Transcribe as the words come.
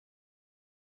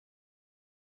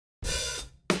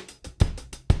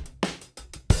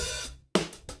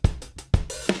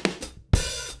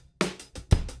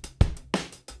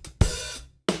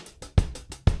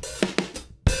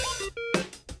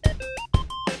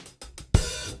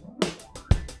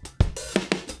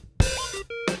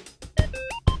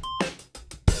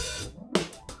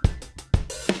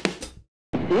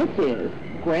This is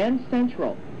Grand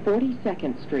Central,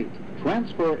 42nd Street.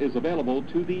 Transfer is available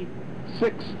to the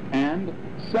 6 and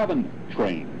 7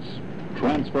 trains.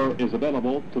 Transfer is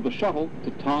available to the shuttle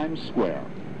to Times Square.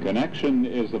 Connection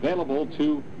is available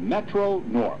to Metro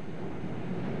North.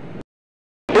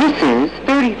 This is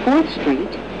 34th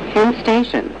Street, Penn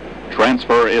Station.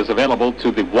 Transfer is available to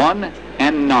the 1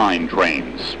 and 9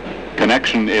 trains.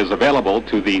 Connection is available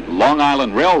to the Long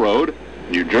Island Railroad,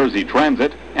 New Jersey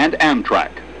Transit, and Amtrak.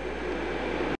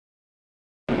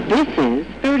 This is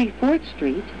 34th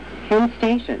Street, Penn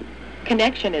Station.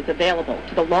 Connection is available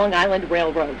to the Long Island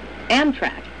Railroad,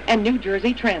 Amtrak, and New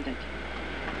Jersey Transit.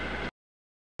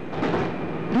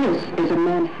 This is a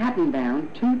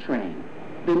Manhattan-bound 2 train.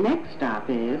 The next stop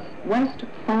is West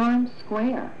Farm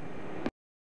Square.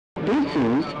 This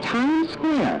is Times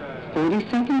Square,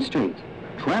 42nd Street.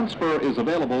 Transfer is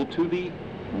available to the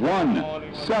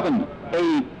 1, 7,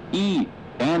 A, E,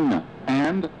 N,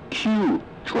 and Q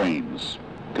trains.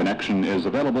 Connection is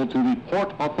available to the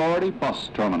Port Authority Bus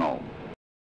Terminal.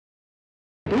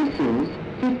 This is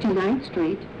 59th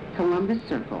Street, Columbus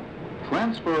Circle.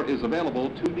 Transfer is available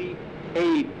to the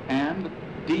A and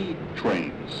D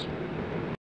trains.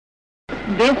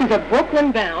 This is a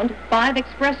Brooklyn-bound 5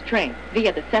 express train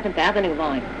via the 7th Avenue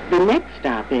line. The next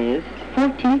stop is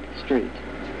 14th Street.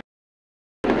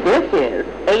 This is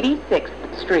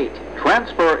 86th Street.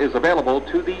 Transfer is available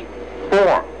to the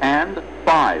 4 and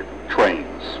 5 trains.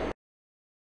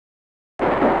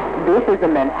 This is a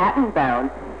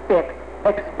Manhattan-bound 6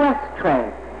 express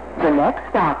train. The next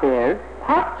stop is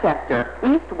Parkchester,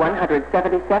 East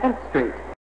 177th Street.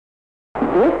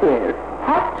 This is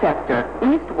Parkchester,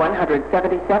 East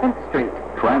 177th Street.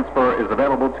 Transfer is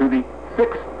available to the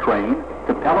 6th train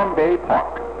to Pelham Bay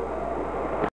Park.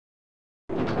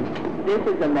 This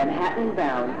is a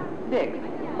Manhattan-bound 6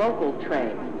 local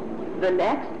train. The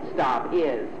next stop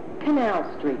is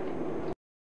Canal Street.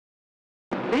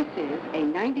 This is a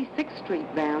 96th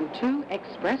Street bound 2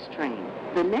 express train.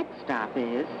 The next stop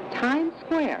is Times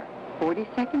Square,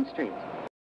 42nd Street.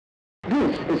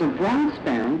 This is a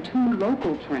Bronx-bound 2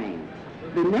 local train.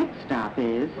 The next stop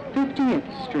is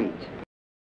 50th Street.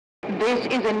 This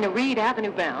is a Nereid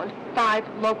Avenue-bound 5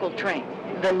 local train.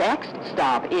 The next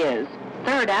stop is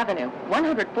 3rd Avenue,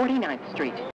 149th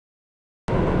Street.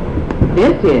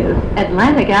 This is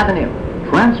Atlantic Avenue.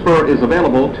 Transfer is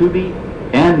available to the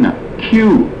N,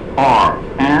 Q, R,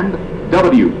 and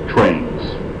W trains.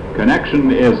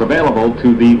 Connection is available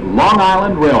to the Long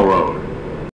Island Railroad.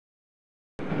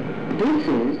 This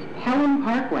is Helen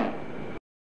Parkway.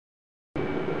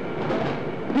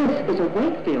 This is a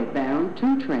Wakefield-bound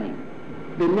 2 train.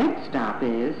 The next stop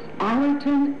is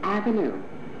Allerton Avenue.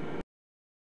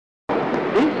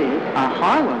 This is a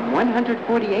Harlem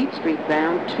 148th Street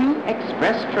bound 2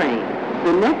 express train.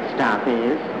 The next stop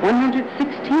is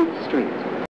 116th Street.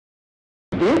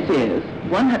 This is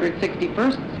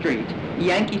 161st Street,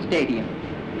 Yankee Stadium.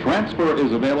 Transfer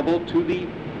is available to the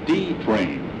D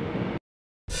train.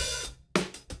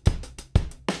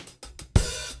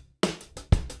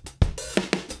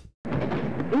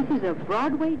 This is a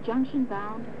Broadway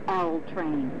Junction-bound L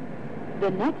train. The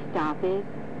next stop is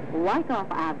Wyckoff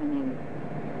Avenue.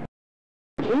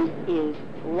 This is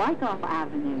Wyckoff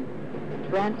Avenue.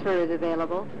 Transfer is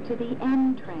available to the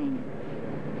N train.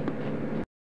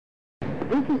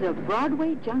 This is a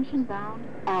Broadway Junction-bound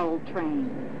L train.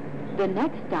 The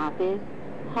next stop is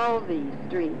Halsey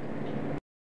Street.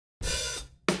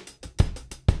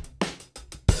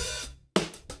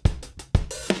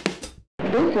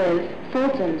 This is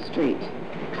Fulton Street.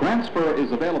 Transfer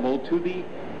is available to the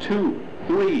 2,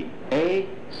 3, A,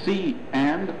 C,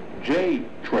 and J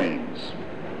trains.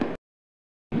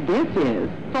 This is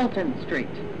Fulton Street.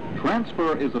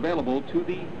 Transfer is available to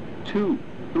the 2,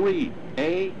 3,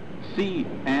 A, C,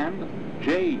 and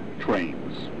J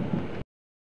trains.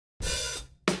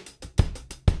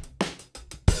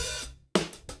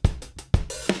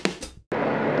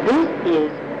 This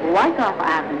is Wyckoff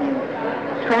Avenue.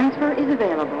 Transfer is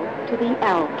available to the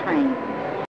L train.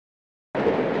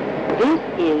 This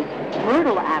is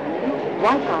Myrtle Avenue,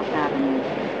 Wyckoff Avenue.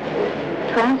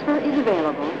 Transfer is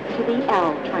available to the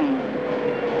L train.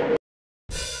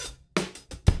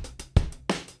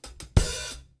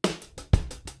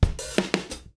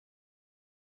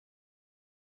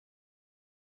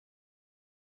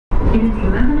 It is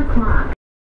 11 o'clock.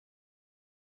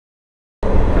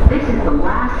 This is the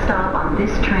last stop on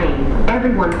this train.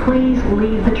 Everyone please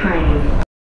leave the train.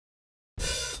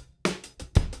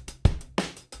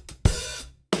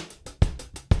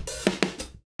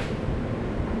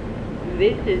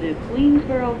 This is a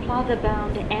Queensboro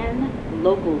Plaza-bound N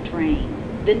local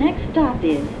train. The next stop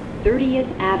is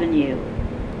 30th Avenue.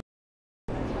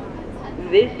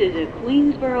 This is a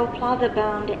Queensboro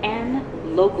Plaza-bound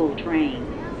N local train.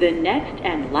 The next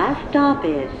and last stop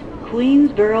is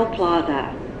Queensboro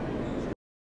Plaza.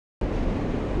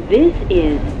 This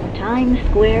is Times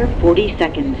Square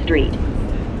 42nd Street.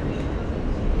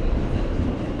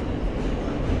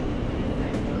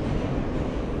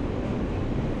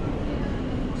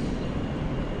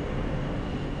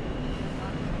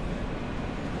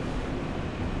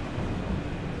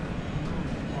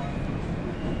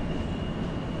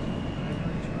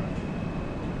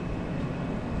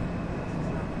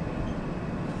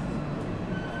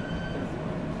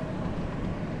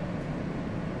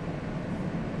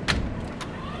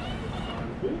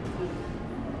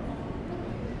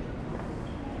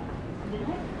 The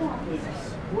next stop is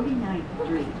 49th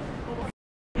Street.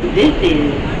 This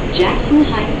is Jackson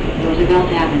Heights,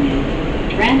 Roosevelt Avenue.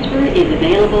 Transfer is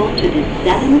available to the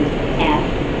 7,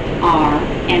 F, R,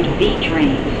 and B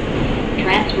trains.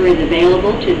 Transfer is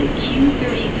available to the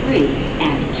Q33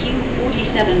 and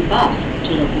Q47 bus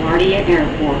to LaGuardia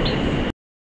Airport.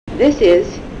 This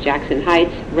is Jackson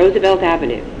Heights, Roosevelt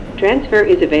Avenue. Transfer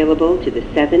is available to the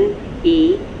 7,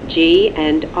 E, G,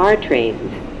 and R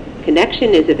trains.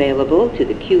 Connection is available to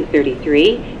the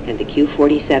Q33 and the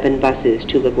Q47 buses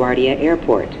to LaGuardia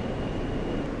Airport.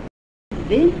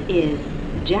 This is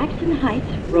Jackson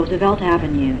Heights, Roosevelt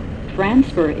Avenue.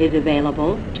 Transfer is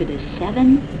available to the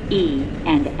 7, E,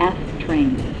 and F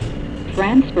trains.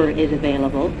 Transfer is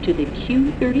available to the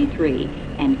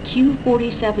Q33 and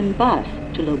Q47 bus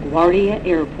to LaGuardia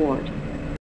Airport.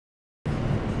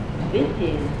 This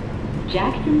is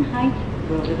Jackson Heights,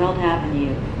 Roosevelt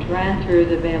Avenue. Transfer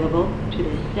is available to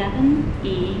the 7,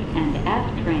 E, and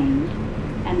F trains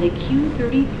and the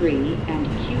Q33 and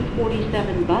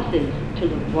Q47 buses to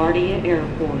LaGuardia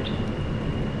Airport.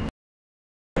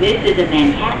 This is a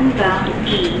Manhattan-bound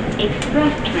E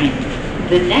express train.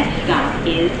 The next stop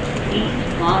is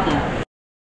East Plaza.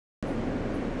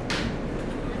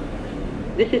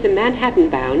 This is a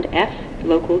Manhattan-bound F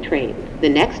local train. The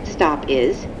next stop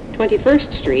is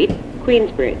 21st Street,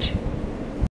 Queensbridge.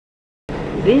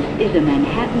 This is a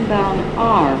Manhattan-bound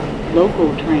R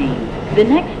local train. The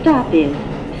next stop is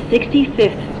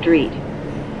 65th Street.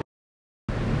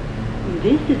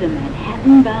 This is a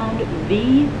Manhattan-bound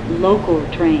V local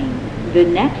train. The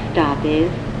next stop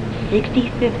is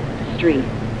 65th Street.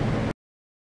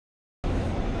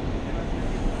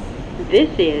 This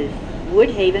is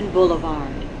Woodhaven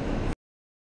Boulevard.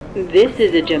 This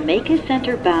is a Jamaica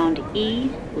Center-bound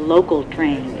E local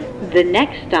train. The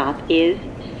next stop is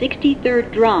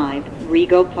 63rd Drive,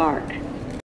 Rego Park.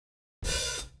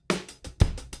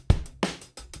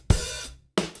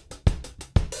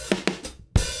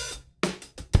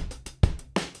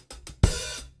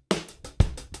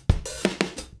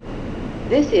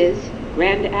 This is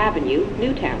Grand Avenue,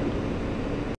 Newtown.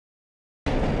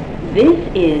 This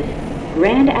is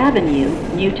Grand Avenue,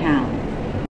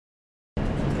 Newtown.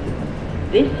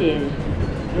 This is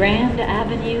Grand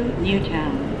Avenue,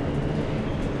 Newtown.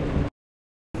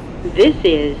 This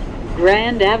is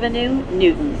Grand Avenue,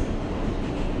 Newton.